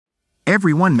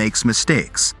Everyone makes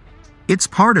mistakes. It's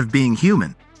part of being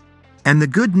human. And the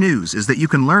good news is that you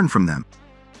can learn from them.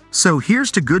 So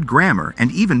here's to good grammar and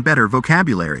even better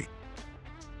vocabulary.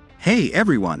 Hey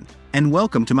everyone, and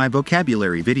welcome to my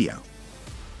vocabulary video.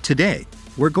 Today,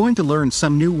 we're going to learn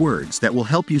some new words that will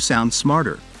help you sound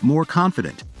smarter, more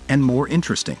confident, and more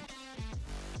interesting.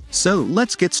 So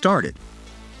let's get started.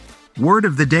 Word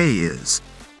of the day is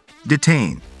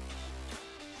detain.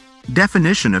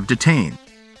 Definition of detain.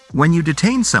 When you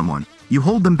detain someone, you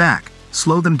hold them back,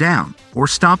 slow them down, or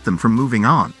stop them from moving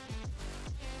on.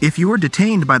 If you are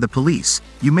detained by the police,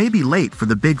 you may be late for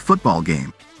the big football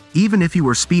game, even if you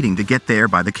were speeding to get there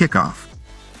by the kickoff.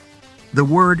 The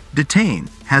word detain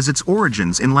has its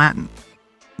origins in Latin.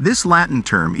 This Latin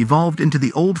term evolved into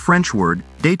the Old French word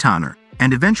détenir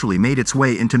and eventually made its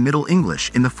way into Middle English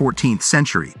in the 14th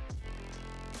century.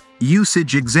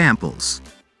 Usage examples.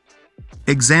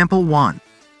 Example 1.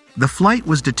 The flight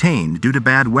was detained due to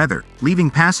bad weather, leaving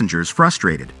passengers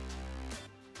frustrated.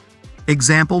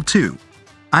 Example 2.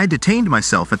 I detained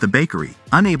myself at the bakery,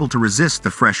 unable to resist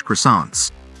the fresh croissants.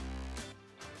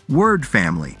 Word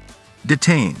family.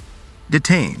 Detain,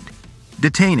 detained,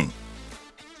 detaining.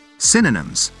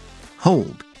 Synonyms: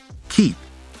 hold, keep,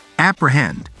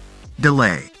 apprehend,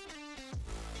 delay.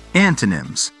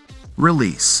 Antonyms: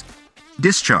 release,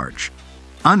 discharge,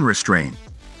 unrestrain,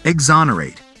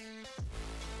 exonerate.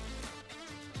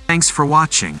 Thanks for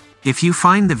watching. If you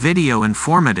find the video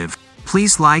informative,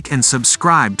 please like and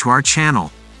subscribe to our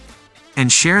channel. And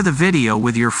share the video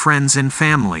with your friends and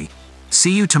family.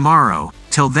 See you tomorrow.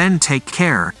 Till then, take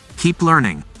care, keep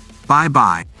learning.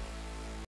 Bye-bye.